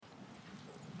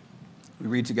We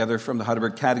read together from the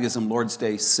Heidelberg Catechism, Lord's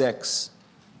Day 6.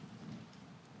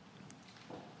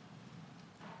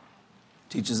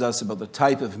 Teaches us about the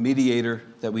type of mediator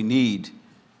that we need.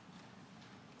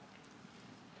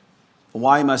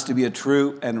 Why must he be a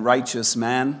true and righteous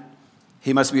man?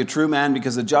 He must be a true man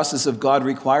because the justice of God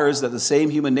requires that the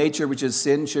same human nature which is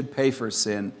sin should pay for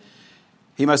sin.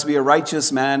 He must be a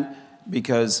righteous man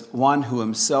because one who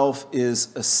himself is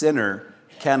a sinner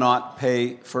cannot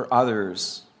pay for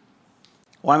others.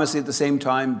 Why must he at the same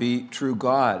time be true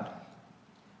God?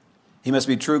 He must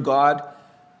be true God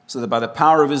so that by the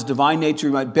power of his divine nature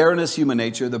he might bear in his human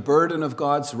nature the burden of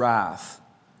God's wrath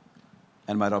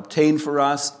and might obtain for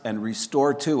us and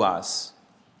restore to us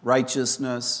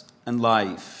righteousness and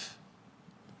life.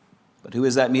 But who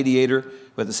is that mediator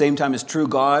who at the same time is true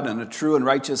God and a true and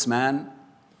righteous man?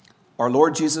 Our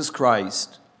Lord Jesus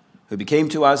Christ, who became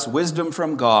to us wisdom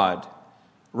from God,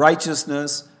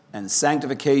 righteousness and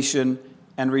sanctification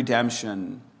and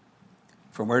redemption.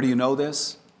 From where do you know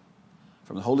this?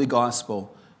 From the Holy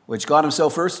Gospel, which God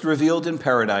himself first revealed in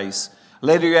paradise,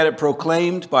 later yet it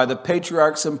proclaimed by the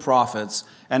patriarchs and prophets,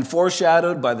 and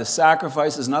foreshadowed by the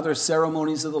sacrifices and other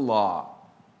ceremonies of the law.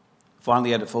 Finally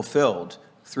yet it fulfilled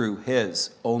through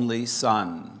his only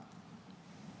Son.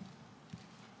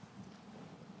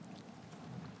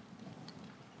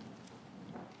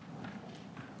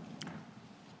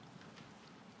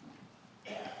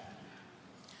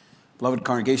 Beloved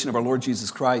congregation of our Lord Jesus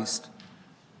Christ,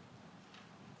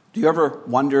 do you ever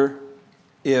wonder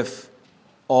if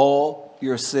all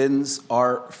your sins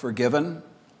are forgiven?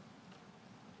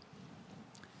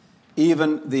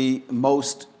 Even the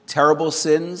most terrible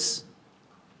sins?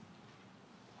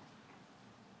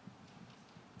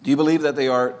 Do you believe that they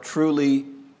are truly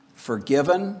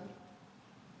forgiven?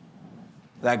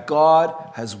 That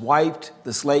God has wiped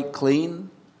the slate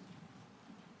clean?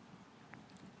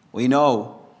 We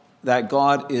know that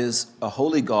God is a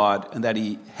holy God and that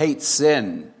he hates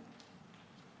sin.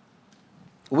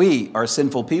 We are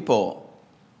sinful people.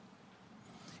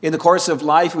 In the course of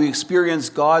life, we experience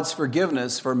God's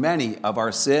forgiveness for many of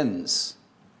our sins.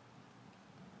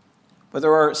 But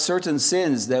there are certain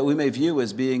sins that we may view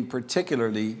as being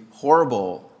particularly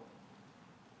horrible.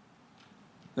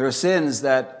 There are sins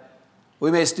that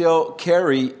we may still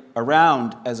carry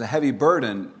around as a heavy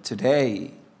burden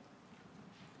today.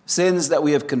 Sins that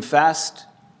we have confessed,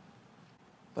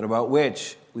 but about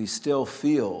which we still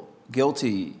feel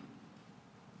guilty.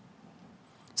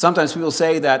 Sometimes people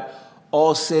say that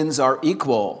all sins are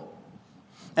equal.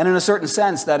 And in a certain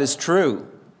sense, that is true.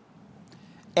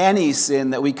 Any sin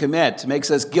that we commit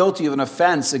makes us guilty of an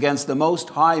offense against the most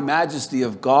high majesty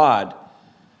of God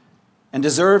and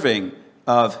deserving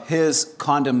of his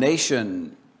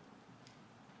condemnation.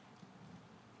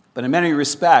 But in many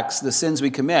respects, the sins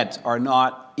we commit are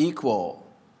not equal.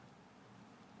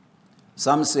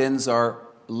 Some sins are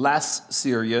less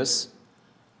serious.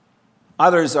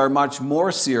 Others are much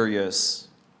more serious.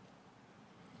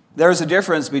 There's a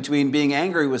difference between being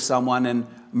angry with someone and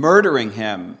murdering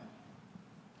him.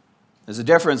 There's a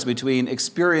difference between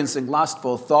experiencing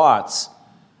lustful thoughts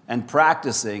and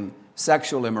practicing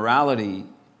sexual immorality.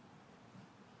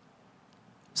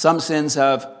 Some sins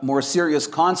have more serious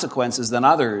consequences than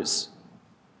others.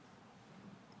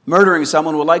 Murdering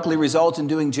someone will likely result in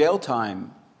doing jail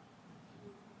time.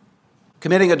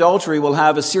 Committing adultery will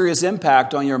have a serious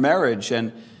impact on your marriage,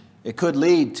 and it could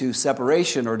lead to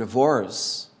separation or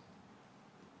divorce.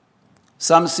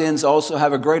 Some sins also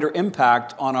have a greater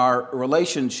impact on our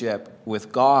relationship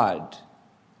with God.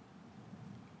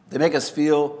 They make us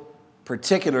feel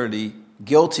particularly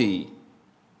guilty.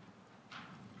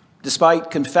 Despite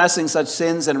confessing such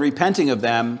sins and repenting of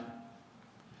them,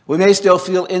 we may still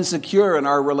feel insecure in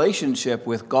our relationship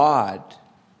with God.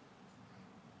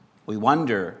 We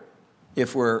wonder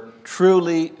if we're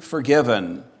truly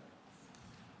forgiven,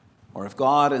 or if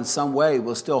God in some way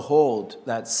will still hold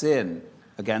that sin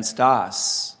against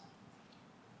us.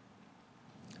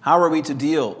 How are we to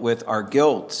deal with our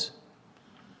guilt?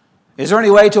 Is there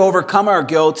any way to overcome our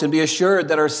guilt and be assured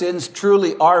that our sins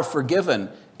truly are forgiven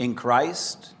in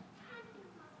Christ?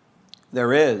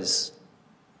 There is.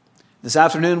 This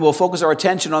afternoon, we'll focus our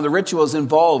attention on the rituals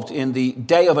involved in the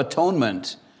Day of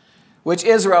Atonement, which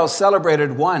Israel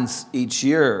celebrated once each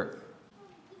year.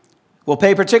 We'll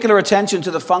pay particular attention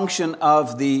to the function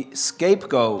of the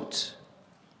scapegoat.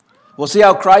 We'll see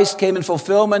how Christ came in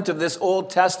fulfillment of this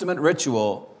Old Testament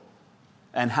ritual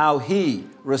and how he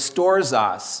restores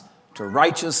us to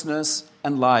righteousness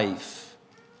and life.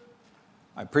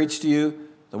 I preach to you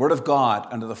the Word of God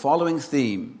under the following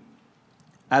theme: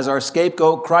 as our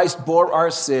scapegoat, Christ bore our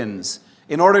sins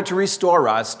in order to restore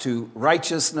us to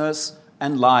righteousness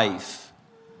and life.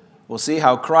 We'll see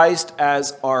how Christ,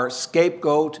 as our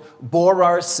scapegoat, bore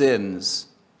our sins.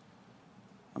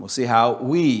 And we'll see how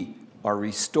we are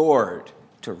restored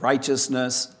to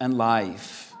righteousness and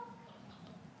life.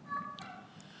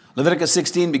 Leviticus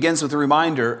 16 begins with a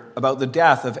reminder about the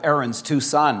death of Aaron's two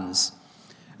sons.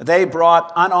 They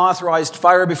brought unauthorized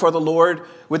fire before the Lord,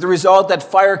 with the result that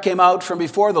fire came out from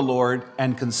before the Lord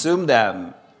and consumed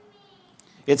them.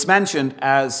 It's mentioned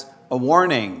as a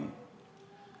warning.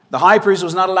 The high priest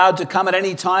was not allowed to come at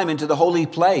any time into the holy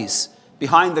place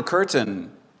behind the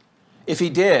curtain. If he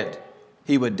did,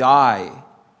 he would die.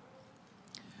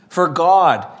 For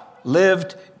God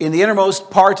lived in the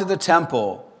innermost part of the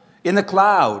temple, in the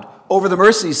cloud, over the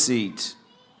mercy seat.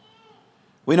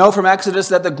 We know from Exodus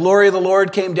that the glory of the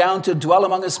Lord came down to dwell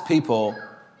among his people,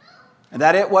 and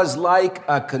that it was like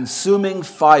a consuming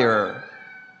fire.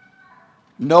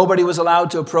 Nobody was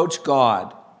allowed to approach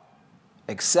God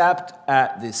except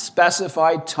at the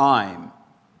specified time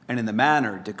and in the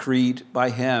manner decreed by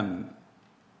him.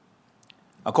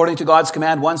 According to God's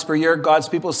command, once per year, God's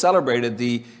people celebrated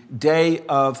the Day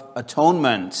of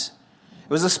Atonement. It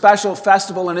was a special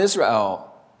festival in Israel.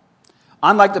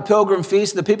 Unlike the pilgrim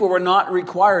feast, the people were not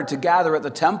required to gather at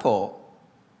the temple.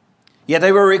 Yet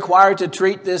they were required to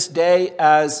treat this day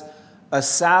as a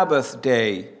Sabbath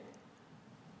day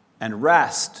and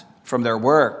rest from their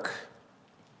work.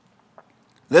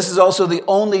 This is also the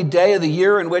only day of the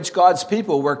year in which God's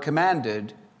people were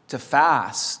commanded to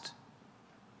fast.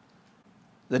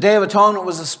 The Day of Atonement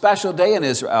was a special day in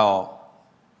Israel,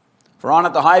 for on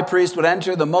it the high priest would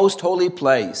enter the most holy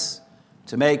place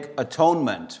to make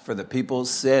atonement for the people's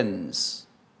sins.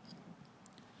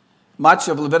 Much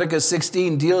of Leviticus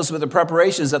 16 deals with the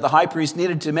preparations that the high priest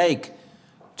needed to make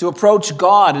to approach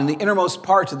God in the innermost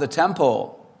part of the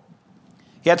temple.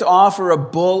 He had to offer a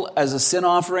bull as a sin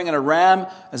offering and a ram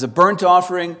as a burnt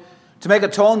offering to make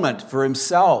atonement for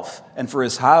himself and for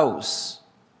his house.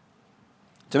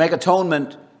 To make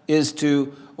atonement is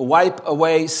to wipe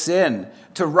away sin,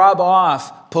 to rub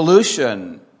off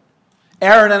pollution.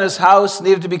 Aaron and his house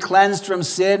needed to be cleansed from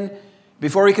sin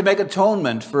before he could make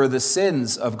atonement for the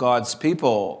sins of God's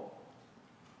people.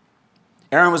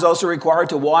 Aaron was also required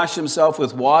to wash himself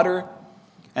with water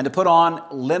and to put on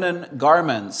linen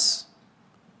garments.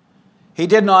 He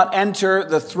did not enter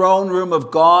the throne room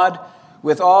of God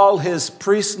with all his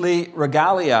priestly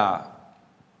regalia.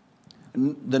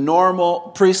 The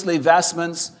normal priestly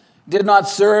vestments did not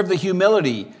serve the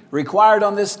humility required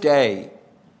on this day,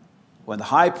 when the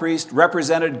high priest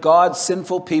represented God's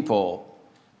sinful people,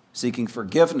 seeking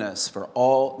forgiveness for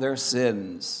all their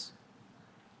sins.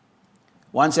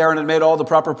 Once Aaron had made all the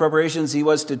proper preparations, he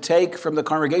was to take from the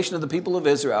congregation of the people of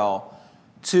Israel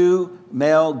 2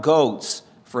 male goats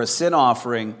for a sin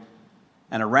offering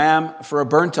and a ram for a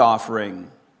burnt offering.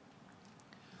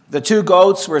 The 2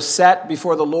 goats were set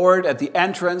before the Lord at the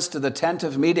entrance to the tent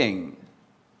of meeting.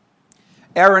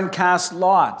 Aaron cast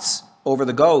lots over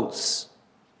the goats.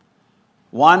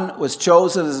 One was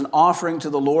chosen as an offering to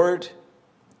the Lord.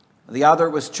 The other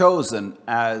was chosen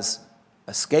as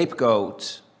a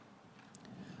scapegoat.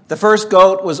 The first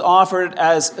goat was offered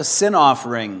as a sin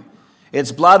offering.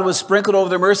 Its blood was sprinkled over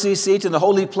the mercy seat in the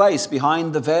holy place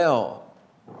behind the veil.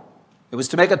 It was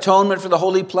to make atonement for the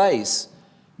holy place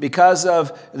because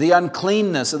of the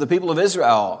uncleanness of the people of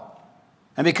Israel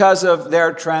and because of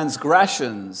their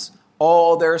transgressions,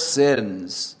 all their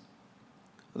sins.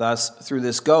 Thus, through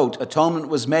this goat, atonement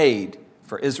was made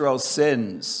for Israel's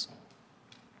sins.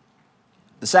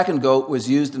 The second goat was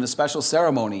used in a special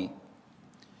ceremony.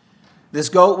 This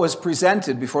goat was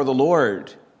presented before the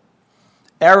Lord.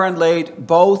 Aaron laid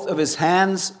both of his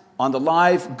hands on the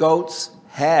live goat's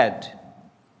head.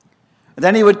 And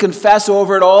then he would confess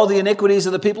over it all the iniquities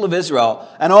of the people of Israel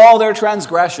and all their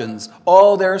transgressions,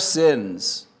 all their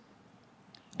sins.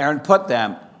 Aaron put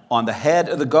them on the head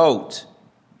of the goat,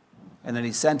 and then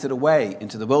he sent it away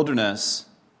into the wilderness.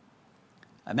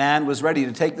 A man was ready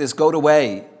to take this goat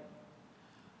away.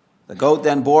 The goat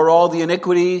then bore all the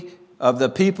iniquity of the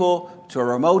people to a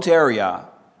remote area.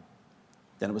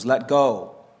 Then it was let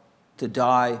go to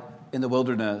die in the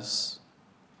wilderness.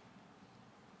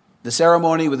 The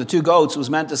ceremony with the 2 goats was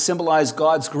meant to symbolize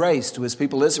God's grace to his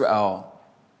people Israel.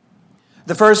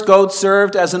 The first goat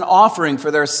served as an offering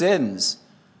for their sins.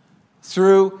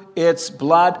 Through its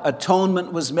blood,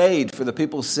 atonement was made for the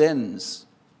people's sins.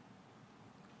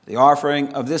 The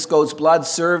offering of this goat's blood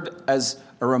served as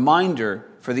a reminder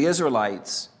for the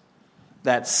Israelites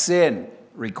that sin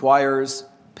requires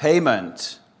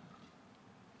payment.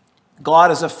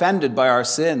 God is offended by our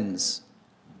sins.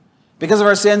 Because of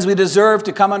our sins, we deserve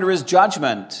to come under his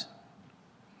judgment.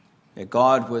 Yet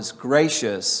God was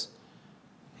gracious.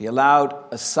 He allowed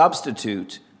a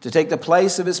substitute to take the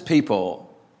place of his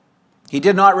people. He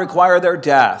did not require their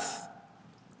death.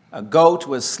 A goat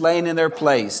was slain in their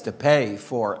place to pay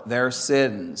for their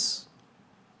sins.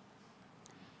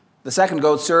 The second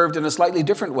goat served in a slightly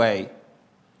different way.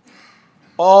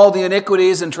 All the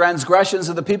iniquities and transgressions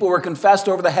of the people were confessed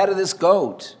over the head of this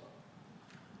goat.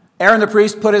 Aaron the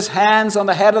priest put his hands on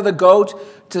the head of the goat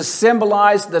to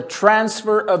symbolize the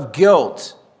transfer of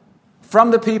guilt from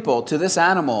the people to this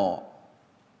animal.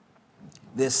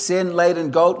 This sin-laden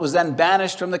goat was then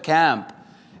banished from the camp.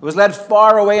 It was led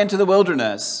far away into the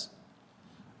wilderness.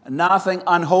 Nothing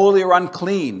unholy or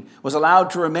unclean was allowed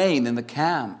to remain in the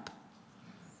camp,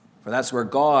 for that's where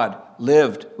God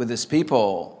lived with his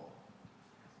people.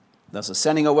 Thus, the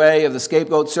sending away of the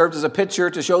scapegoat served as a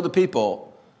picture to show the people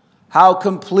how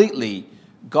completely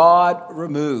God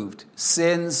removed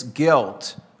sin's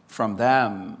guilt from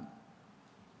them.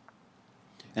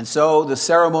 And so, the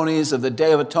ceremonies of the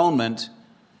Day of Atonement,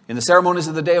 in the ceremonies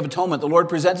of the Day of Atonement, the Lord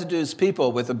presented to his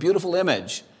people with a beautiful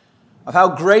image of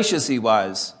how gracious he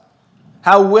was,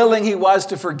 how willing he was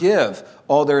to forgive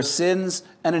all their sins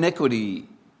and iniquity.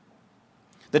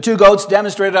 The two goats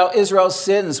demonstrated how Israel's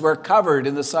sins were covered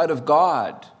in the sight of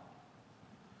God.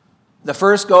 The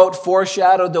first goat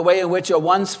foreshadowed the way in which a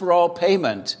once-for-all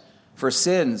payment for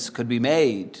sins could be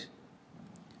made.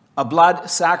 A blood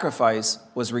sacrifice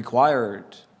was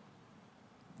required.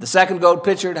 The second goat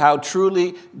pictured how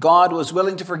truly God was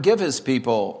willing to forgive his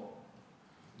people.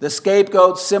 The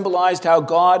scapegoat symbolized how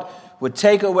God would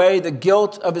take away the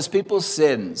guilt of his people's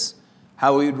sins,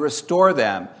 how he would restore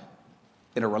them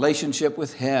in a relationship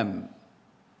with him.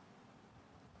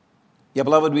 Yet,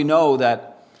 beloved, we know that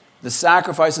the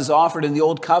sacrifices offered in the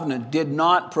Old Covenant did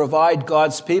not provide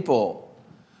God's people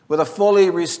with a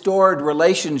fully restored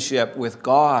relationship with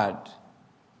God.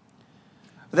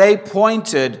 They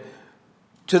pointed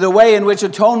to the way in which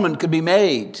atonement could be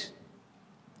made,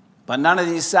 but none of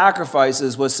these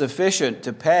sacrifices was sufficient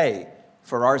to pay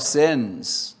for our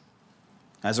sins.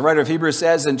 As the writer of Hebrews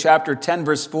says in chapter 10,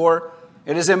 verse 4,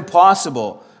 it is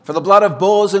impossible for the blood of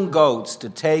bulls and goats to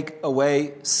take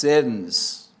away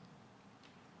sins.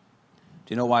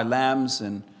 Do you know why lambs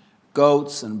and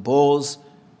goats and bulls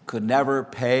could never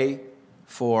pay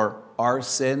for our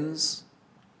sins?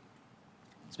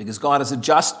 It's because God is a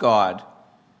just God.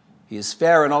 He is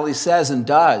fair in all he says and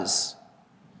does.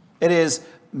 It is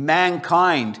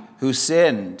mankind who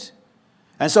sinned.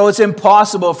 And so it's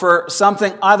impossible for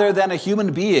something other than a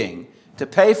human being to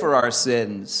pay for our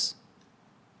sins.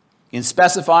 In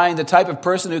specifying the type of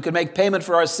person who can make payment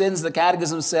for our sins, the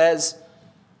Catechism says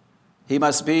he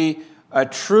must be a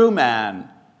true man,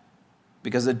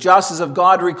 because the justice of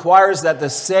God requires that the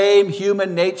same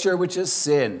human nature which has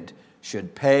sinned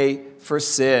should pay for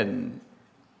sin.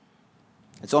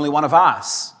 It's only one of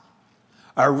us,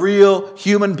 a real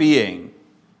human being,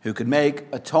 who could make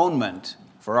atonement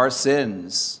for our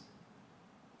sins.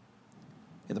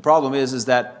 And the problem is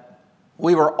that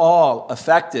we were all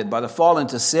affected by the fall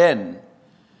into sin.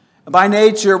 By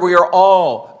nature, we are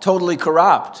all totally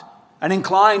corrupt and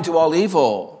inclined to all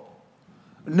evil.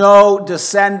 No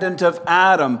descendant of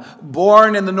Adam,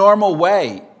 born in the normal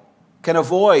way, can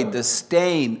avoid the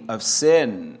stain of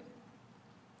sin.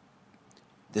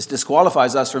 This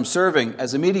disqualifies us from serving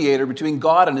as a mediator between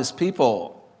God and his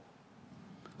people.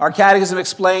 Our Catechism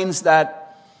explains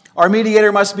that our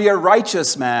mediator must be a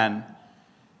righteous man,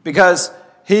 because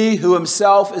he who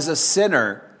himself is a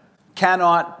sinner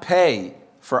cannot pay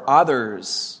for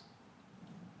others.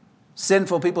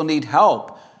 Sinful people need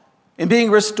help in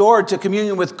being restored to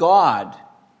communion with God.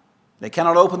 They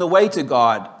cannot open the way to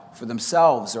God for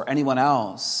themselves or anyone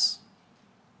else.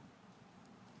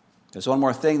 There's one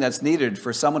more thing that's needed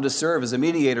for someone to serve as a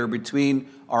mediator between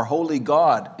our holy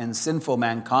God and sinful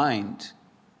mankind.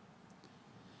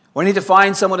 We need to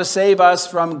find someone to save us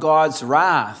from God's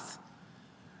wrath,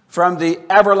 from the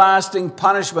everlasting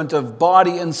punishment of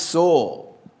body and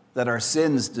soul that our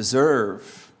sins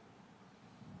deserve.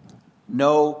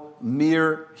 No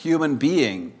mere human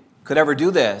being could ever do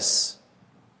this.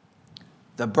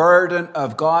 The burden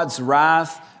of God's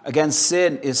wrath against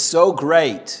sin is so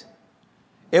great,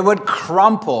 it would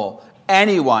crumple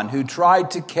anyone who tried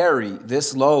to carry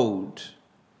this load.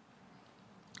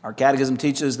 Our Catechism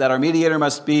teaches that our mediator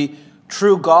must be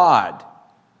true God,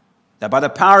 that by the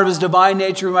power of his divine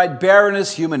nature he might bear in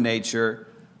his human nature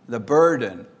the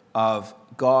burden of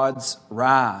God's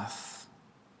wrath.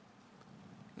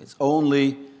 It's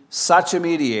only such a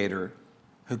mediator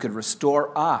who could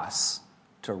restore us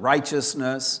to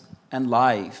righteousness and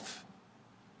life.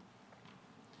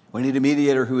 We need a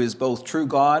mediator who is both true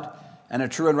God and a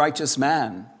true and righteous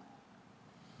man.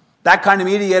 That kind of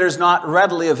mediator is not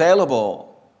readily available.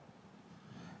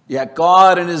 Yet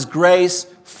God in his grace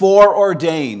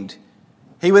foreordained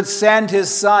he would send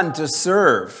his Son to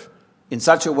serve in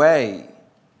such a way.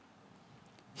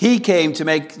 He came to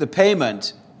make the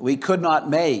payment we could not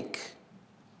make.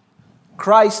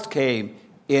 Christ came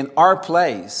in our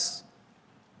place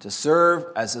to serve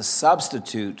as a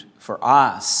substitute for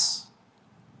us.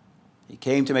 He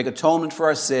came to make atonement for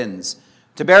our sins,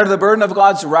 to bear the burden of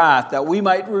God's wrath, that we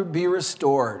might be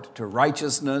restored to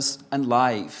righteousness and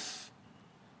life.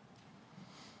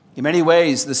 In many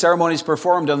ways, the ceremonies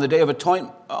performed on the Day of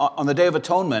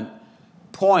Atonement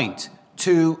point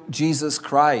to Jesus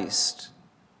Christ.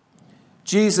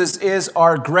 Jesus is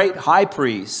our great high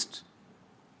priest,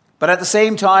 but at the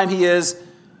same time, he is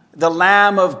the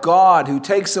Lamb of God who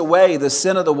takes away the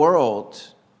sin of the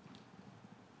world.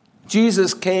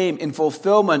 Jesus came in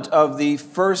fulfillment of the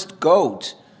first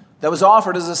goat that was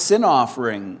offered as a sin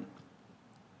offering.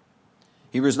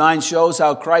 Hebrews 9 shows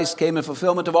how Christ came in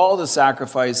fulfillment of all the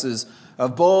sacrifices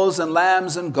of bulls and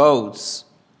lambs and goats.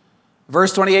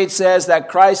 Verse 28 says that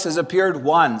Christ has appeared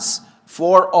once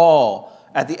for all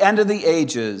at the end of the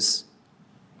ages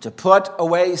to put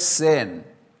away sin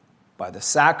by the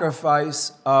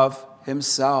sacrifice of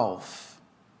himself.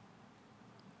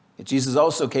 Yet Jesus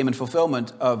also came in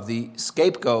fulfillment of the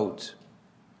scapegoat.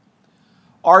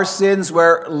 Our sins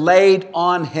were laid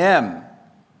on him.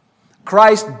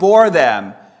 Christ bore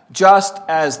them just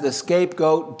as the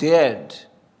scapegoat did.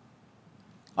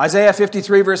 Isaiah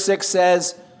 53 verse 6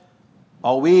 says,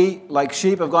 "All we like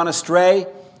sheep have gone astray.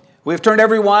 We have turned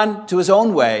everyone to his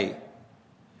own way.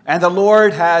 And the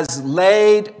Lord has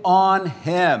laid on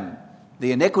him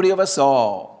the iniquity of us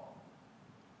all."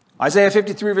 Isaiah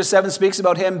 53 verse 7 speaks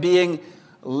about him being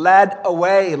led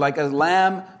away like a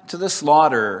lamb to the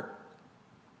slaughter.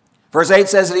 Verse 8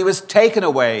 says that he was taken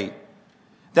away,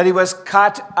 that he was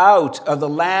cut out of the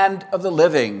land of the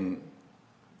living.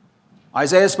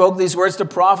 Isaiah spoke these words to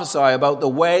prophesy about the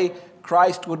way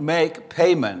Christ would make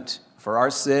payment for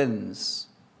our sins.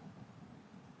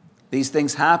 These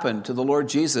things happened to the Lord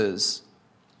Jesus.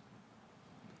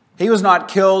 He was not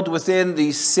killed within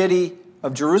the city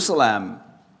of Jerusalem.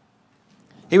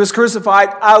 He was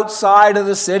crucified outside of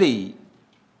the city.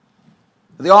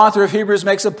 The author of Hebrews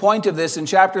makes a point of this in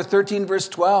chapter 13, verse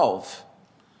 12.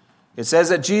 It says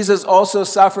that Jesus also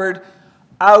suffered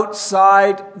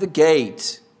outside the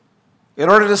gate in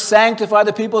order to sanctify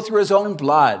the people through his own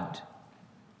blood.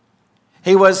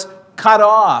 He was cut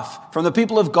off from the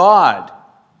people of God.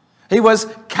 He was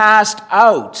cast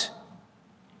out.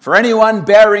 For anyone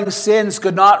bearing sins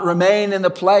could not remain in the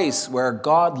place where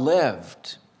God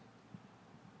lived.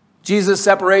 Jesus'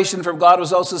 separation from God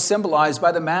was also symbolized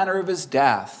by the manner of his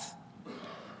death.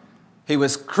 He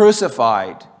was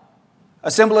crucified,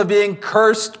 a symbol of being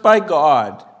cursed by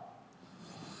God.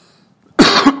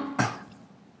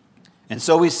 And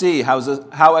so we see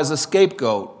how as a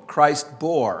scapegoat, Christ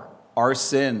bore our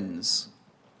sins.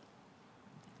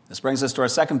 This brings us to our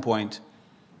second point,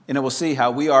 and it will see how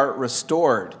we are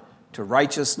restored to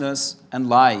righteousness and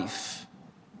life.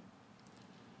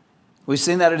 We've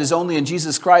seen that it is only in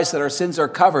Jesus Christ that our sins are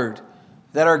covered,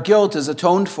 that our guilt is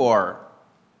atoned for.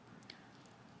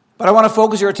 But I want to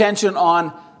focus your attention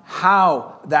on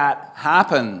how that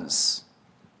happens.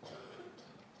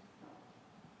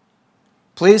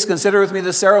 Please consider with me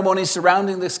the ceremony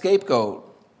surrounding the scapegoat.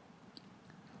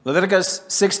 Leviticus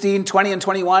 16, 20 and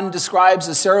 21 describes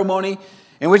a ceremony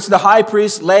in which the high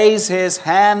priest lays his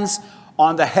hands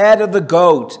on the head of the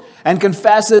goat and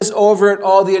confesses over it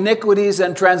all the iniquities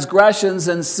and transgressions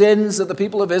and sins of the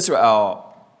people of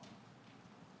Israel.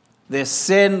 This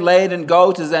sin-laden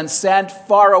goat is then sent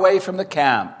far away from the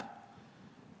camp.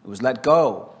 It was let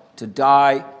go to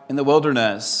die in the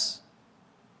wilderness.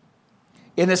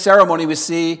 In the ceremony, we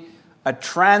see a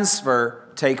transfer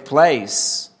take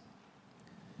place.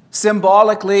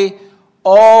 Symbolically,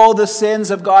 all the sins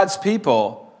of God's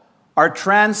people are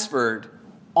transferred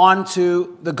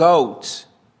onto the goat.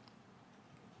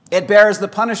 It bears the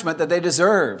punishment that they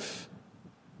deserve.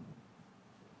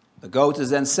 The goat is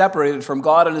then separated from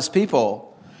God and his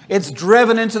people. It's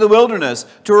driven into the wilderness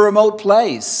to a remote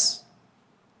place.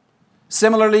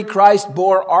 Similarly, Christ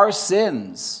bore our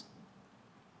sins.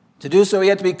 To do so, he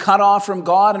had to be cut off from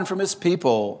God and from his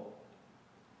people.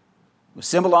 It was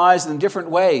symbolized in different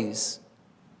ways.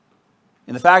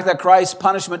 In the fact that Christ's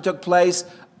punishment took place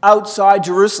outside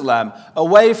Jerusalem,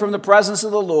 away from the presence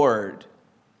of the Lord.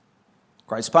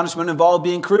 Christ's punishment involved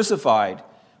being crucified,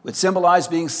 which symbolized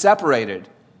being separated,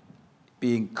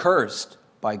 being cursed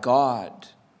by God.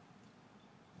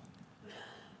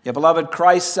 Yet, beloved,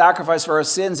 Christ's sacrifice for our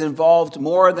sins involved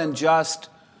more than just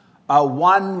a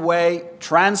one-way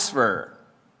transfer.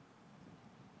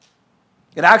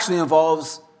 It actually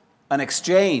involves an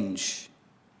exchange.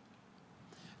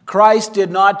 Christ did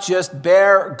not just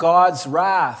bear God's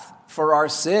wrath for our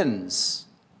sins.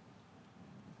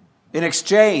 In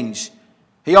exchange,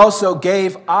 he also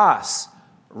gave us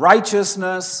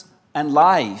righteousness and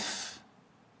life.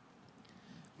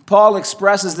 Paul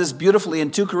expresses this beautifully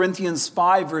in 2 Corinthians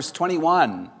 5, verse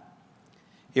 21.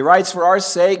 He writes, "For our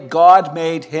sake God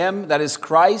made him," that is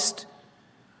Christ,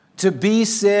 "to be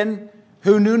sin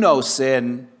who knew no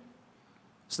sin,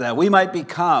 so that we might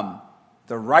become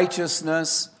the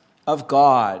righteousness of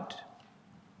God."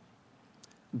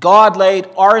 God laid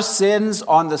our sins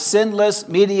on the sinless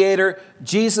mediator,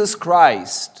 Jesus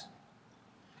Christ,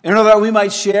 in order that we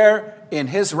might share in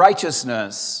his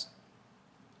righteousness.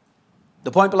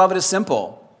 The point, beloved, is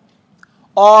simple.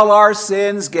 All our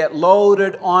sins get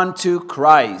loaded onto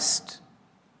Christ,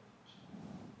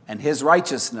 and his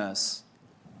righteousness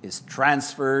is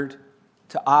transferred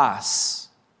to us.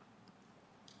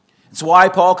 It's why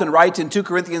Paul can write in 2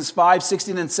 Corinthians 5,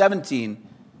 16 and 17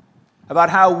 about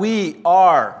how we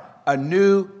are a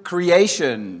new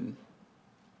creation.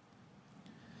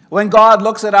 When God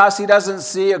looks at us, he doesn't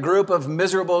see a group of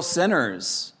miserable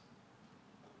sinners.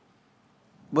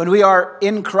 When we are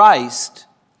in Christ,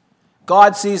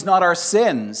 God sees not our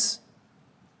sins,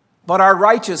 but our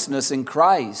righteousness in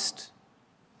Christ.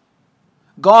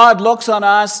 God looks on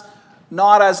us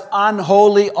not as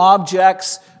unholy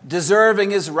objects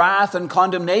deserving his wrath and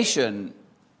condemnation,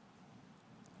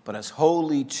 but as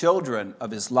holy children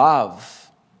of his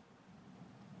love.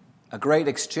 A great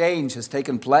exchange has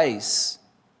taken place.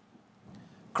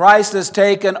 Christ has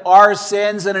taken our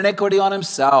sins and iniquity on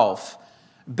himself,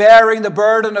 bearing the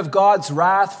burden of God's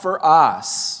wrath for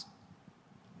us.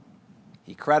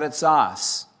 He credits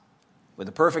us with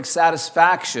the perfect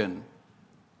satisfaction,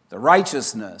 the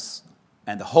righteousness,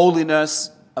 and the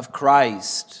holiness of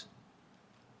Christ.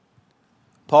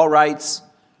 Paul writes,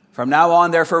 "From now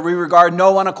on, therefore, we regard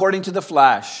no one according to the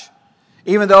flesh.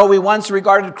 Even though we once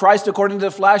regarded Christ according to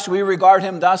the flesh, we regard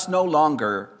him thus no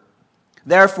longer.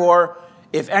 Therefore,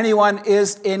 if anyone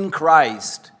is in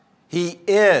Christ, he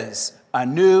is a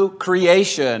new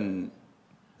creation.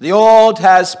 The old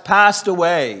has passed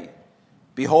away.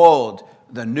 Behold,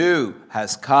 the new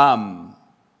has come."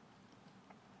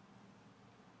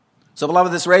 So,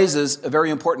 beloved, this raises a very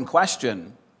important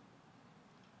question.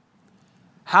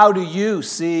 How do you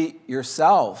see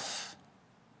yourself?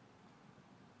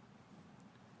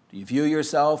 Do you view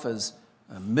yourself as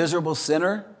a miserable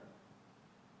sinner?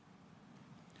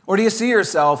 Or do you see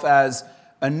yourself as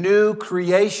a new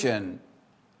creation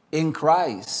in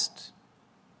Christ?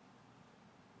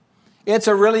 It's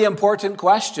a really important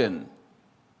question.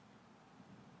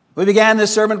 We began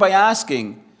this sermon by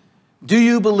asking, do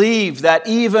you believe that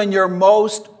even your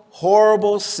most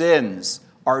horrible sins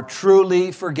are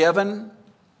truly forgiven?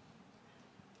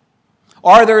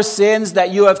 Are there sins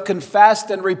that you have confessed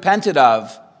and repented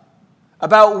of,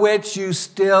 about which you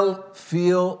still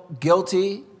feel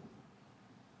guilty?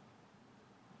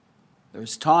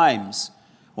 There's times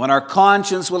when our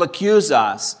conscience will accuse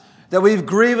us that we've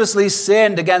grievously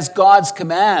sinned against God's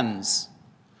commands.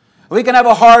 We can have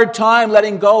a hard time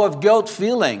letting go of guilt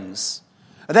feelings.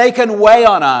 They can weigh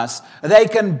on us. They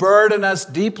can burden us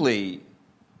deeply.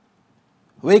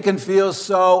 We can feel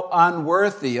so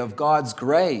unworthy of God's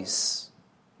grace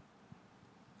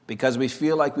because we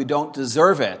feel like we don't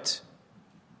deserve it.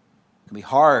 It can be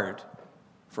hard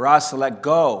for us to let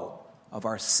go of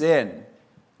our sin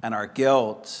and our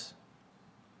guilt.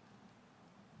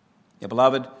 Yeah,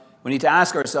 beloved, we need to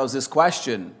ask ourselves this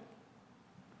question.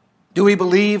 Do we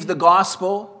believe the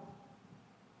gospel?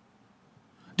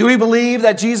 Do we believe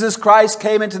that Jesus Christ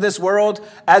came into this world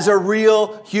as a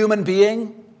real human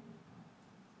being?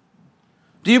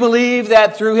 Do you believe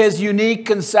that through his unique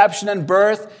conception and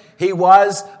birth, he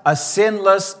was a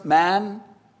sinless man?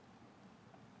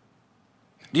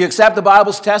 Do you accept the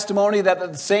Bible's testimony that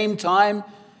at the same time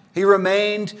he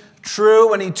remained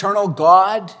true and eternal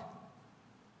God?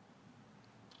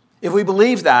 If we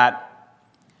believe that,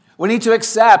 we need to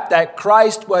accept that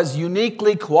Christ was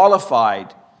uniquely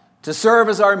qualified to serve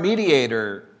as our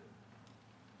mediator.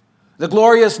 The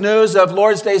glorious news of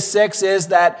Lord's Day 6 is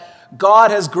that God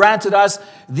has granted us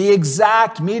the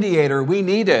exact mediator we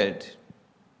needed.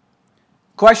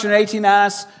 Question 18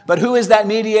 asks, but who is that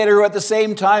mediator who at the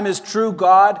same time is true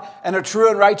God and a true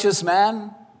and righteous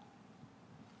man?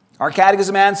 Our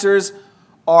catechism answers,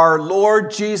 our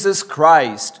Lord Jesus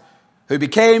Christ, who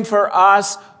became for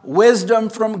us wisdom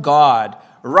from God,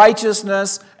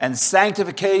 righteousness and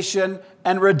sanctification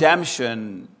and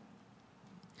redemption.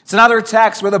 It's another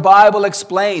text where the Bible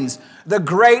explains the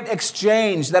great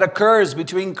exchange that occurs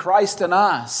between Christ and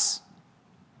us.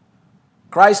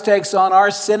 Christ takes on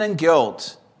our sin and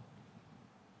guilt.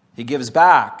 He gives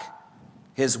back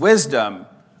his wisdom,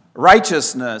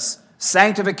 righteousness,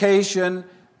 sanctification,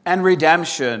 and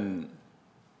redemption.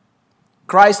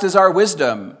 Christ is our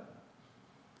wisdom.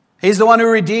 He's the one who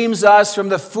redeems us from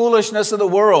the foolishness of the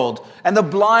world and the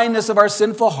blindness of our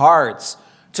sinful hearts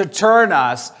to turn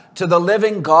us to the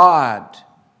living God.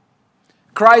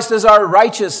 Christ is our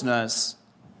righteousness.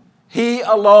 He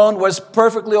alone was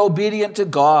perfectly obedient to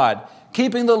God,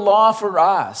 keeping the law for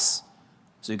us,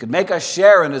 so he could make us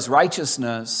share in his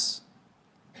righteousness.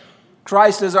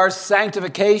 Christ is our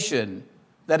sanctification,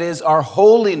 that is, our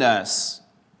holiness.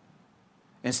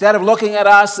 Instead of looking at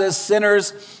us as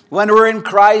sinners when we're in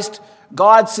Christ,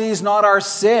 God sees not our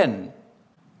sin,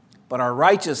 but our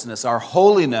righteousness, our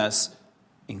holiness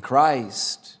in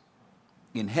Christ.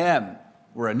 In him,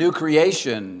 we're a new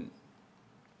creation.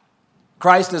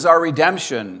 Christ is our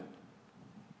redemption.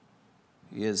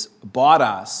 He has bought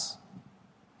us.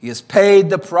 He has paid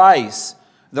the price,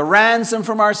 the ransom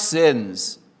from our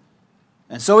sins.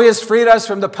 And so he has freed us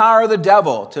from the power of the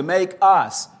devil to make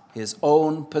us his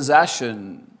own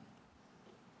possession.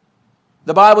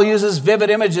 The Bible uses vivid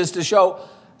images to show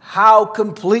how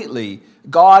completely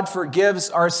God forgives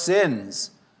our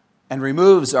sins and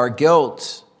removes our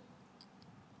guilt.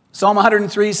 Psalm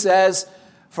 103 says,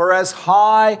 "For as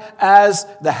high as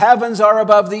the heavens are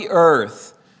above the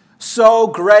earth, so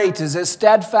great is his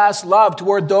steadfast love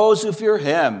toward those who fear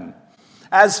him.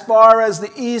 As far as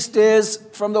the east is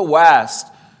from the west,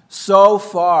 so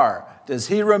far does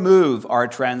he remove our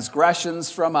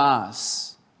transgressions from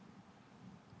us."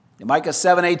 In Micah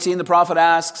 7:18, the prophet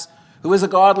asks, "Who is a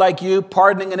God like you,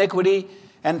 pardoning iniquity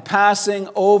and passing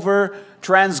over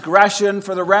transgression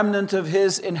for the remnant of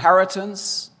his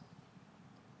inheritance?"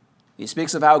 He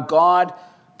speaks of how God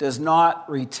does not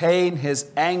retain his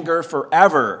anger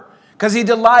forever because he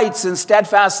delights in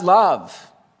steadfast love.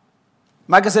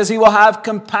 Micah says he will have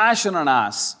compassion on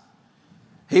us.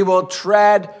 He will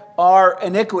tread our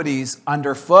iniquities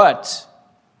underfoot.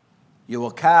 You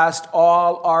will cast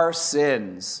all our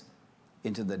sins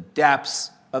into the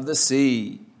depths of the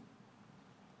sea.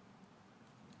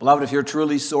 Beloved, if you're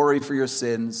truly sorry for your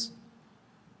sins,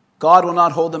 God will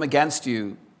not hold them against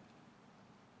you.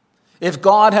 If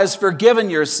God has forgiven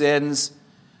your sins,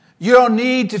 you don't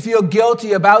need to feel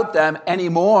guilty about them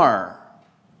anymore.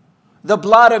 The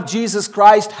blood of Jesus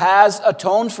Christ has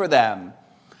atoned for them.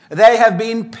 They have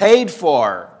been paid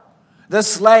for. The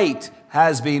slate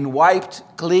has been wiped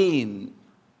clean.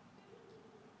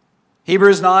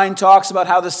 Hebrews 9 talks about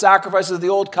how the sacrifices of the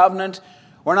old covenant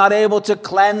were not able to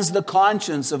cleanse the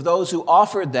conscience of those who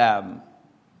offered them.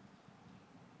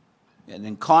 And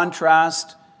in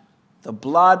contrast, the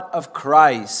blood of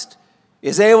Christ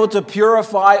is able to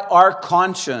purify our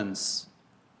conscience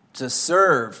to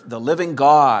serve the living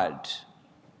God.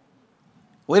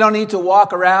 We don't need to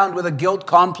walk around with a guilt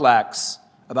complex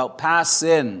about past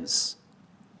sins.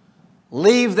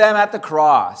 Leave them at the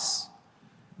cross.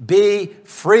 Be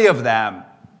free of them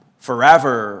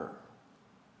forever.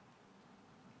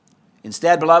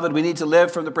 Instead, beloved, we need to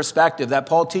live from the perspective that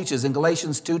Paul teaches in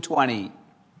Galatians 2:20.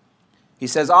 He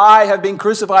says, "I have been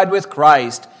crucified with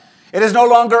Christ. It is no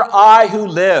longer I who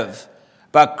live,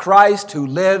 but Christ who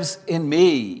lives in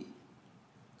me.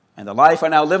 And the life I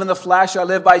now live in the flesh, I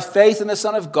live by faith in the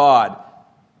Son of God,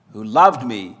 who loved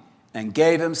me and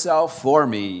gave himself for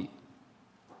me."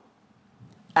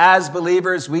 As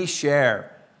believers, we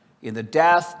share in the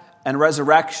death and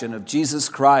resurrection of Jesus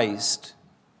Christ.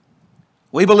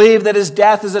 We believe that his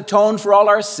death has atoned for all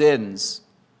our sins.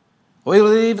 We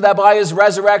believe that by his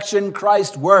resurrection,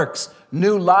 Christ works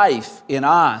new life in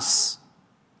us.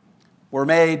 We're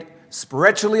made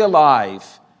spiritually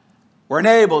alive. We're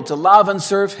enabled to love and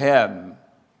serve him.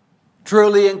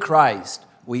 Truly in Christ,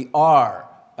 we are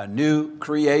a new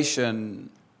creation.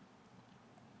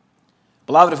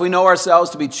 Beloved, if we know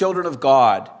ourselves to be children of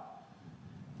God,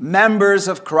 members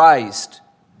of Christ,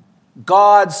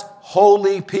 God's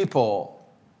holy people,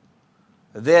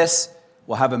 this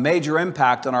will have a major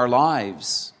impact on our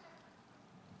lives.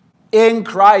 In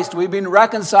Christ, we've been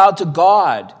reconciled to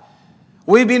God.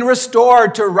 We've been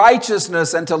restored to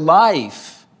righteousness and to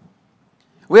life.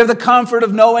 We have the comfort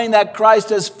of knowing that Christ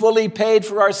has fully paid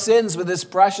for our sins with his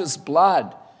precious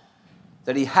blood,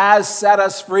 that he has set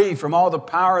us free from all the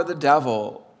power of the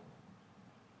devil.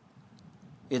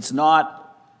 It's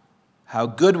not how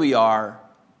good we are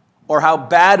or how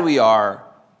bad we are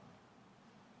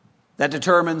that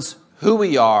determines who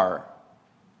we are.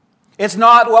 It's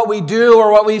not what we do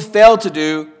or what we fail to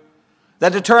do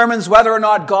that determines whether or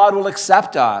not God will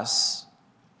accept us.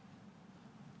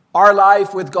 Our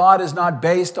life with God is not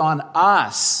based on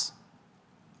us.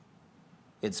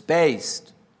 It's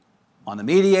based on the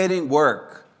mediating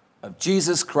work of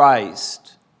Jesus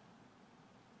Christ.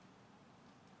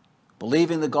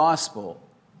 Believing the gospel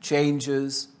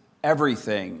changes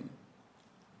everything.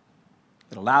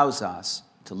 It allows us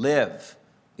to live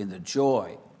in the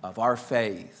joy of our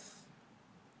faith.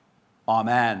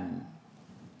 Amen.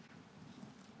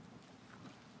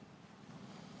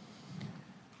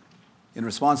 In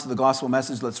response to the gospel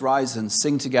message, let's rise and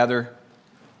sing together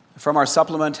from our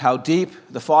supplement, How Deep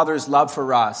the Father's Love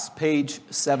for Us, page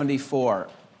 74.